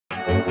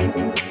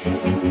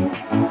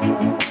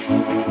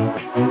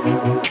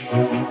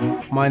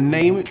My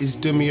name is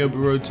Dumi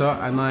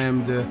Oburota and I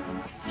am the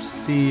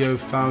CEO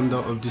founder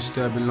of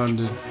Disturbing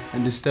London.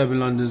 And Disturbing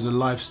London is a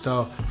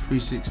lifestyle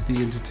 360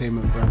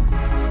 entertainment brand.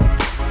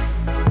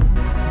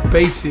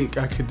 Basic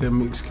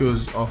academic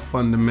skills are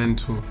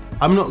fundamental.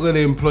 I'm not going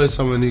to employ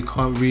someone who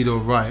can't read or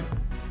write.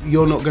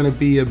 You're not going to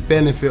be a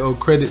benefit or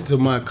credit to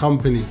my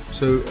company.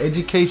 So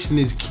education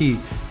is key.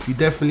 You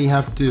definitely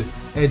have to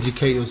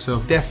educate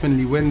yourself.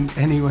 Definitely when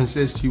anyone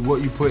says to you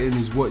what you put in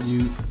is what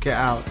you get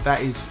out,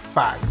 that is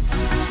fact.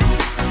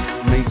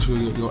 Make sure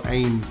your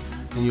aim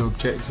and your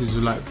objectives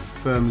are like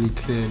firmly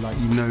clear, like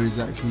you know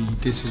exactly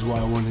this is what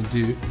I want to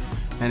do.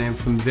 And then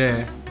from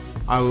there,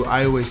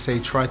 I always say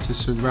try to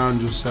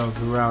surround yourself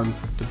around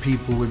the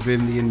people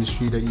within the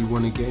industry that you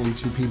want to get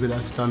into, people that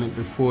have done it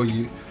before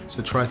you.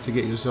 So try to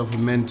get yourself a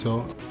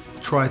mentor,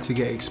 try to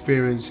get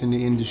experience in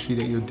the industry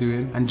that you're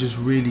doing and just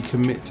really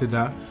commit to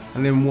that.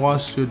 And then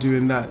whilst you're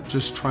doing that,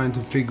 just trying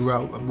to figure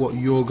out what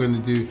you're going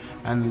to do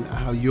and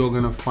how you're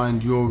going to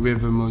find your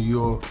rhythm or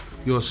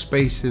your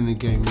space in the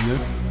game, you know?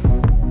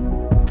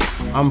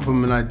 I'm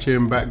from a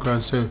Nigerian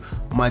background, so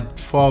my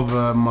father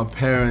and my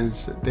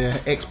parents, their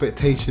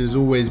expectation has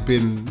always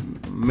been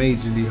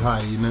majorly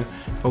high, you know?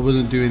 If I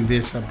wasn't doing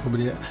this, I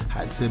probably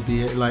had to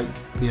be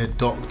a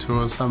doctor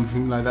or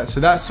something like that. So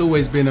that's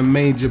always been a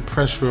major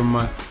pressure on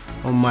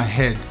my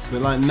head.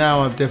 But like now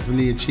I've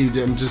definitely achieved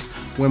it, and just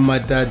when my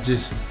dad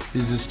just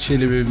is just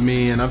chilling with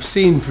me, and I've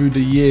seen through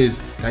the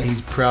years that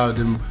he's proud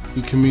and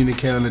we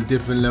communicate on a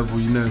different level,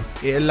 you know?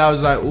 It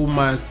allows like all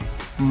my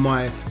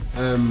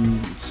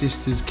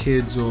sister's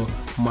kids or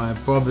my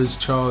brother's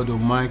child or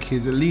my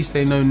kids, at least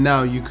they know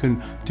now you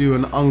can do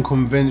an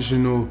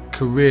unconventional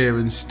career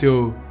and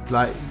still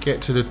like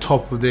get to the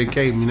top of their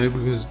game, you know,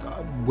 because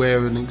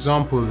we're an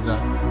example of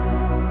that.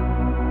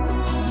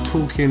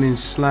 Talking in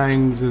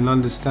slangs and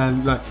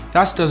understand, like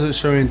that doesn't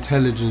show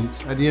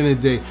intelligence. At the end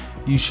of the day,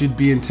 you should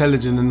be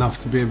intelligent enough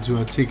to be able to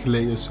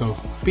articulate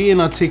yourself.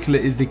 Being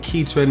articulate is the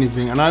key to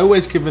anything. And I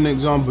always give an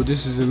example.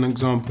 This is an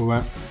example,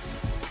 right?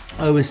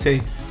 I always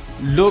say,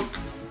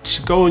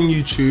 go on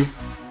YouTube,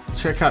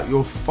 check out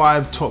your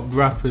 5 top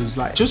rappers.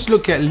 Like, just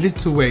look at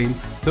Lil Wayne,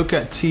 look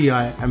at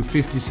T.I. and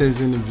 50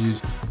 Cent's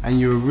interviews, and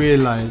you'll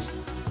realize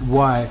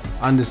why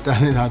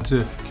understanding how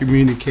to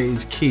communicate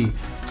is key.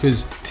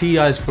 Because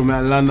T.I. is from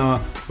Atlanta,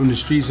 from the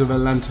streets of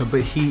Atlanta,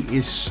 but he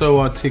is so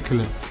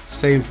articulate.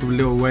 Same for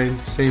Lil Wayne,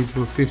 same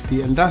for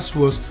 50, and that's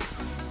what's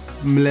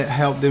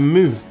helped them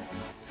move.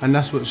 And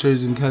that's what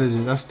shows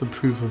intelligence. That's the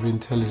proof of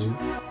intelligence.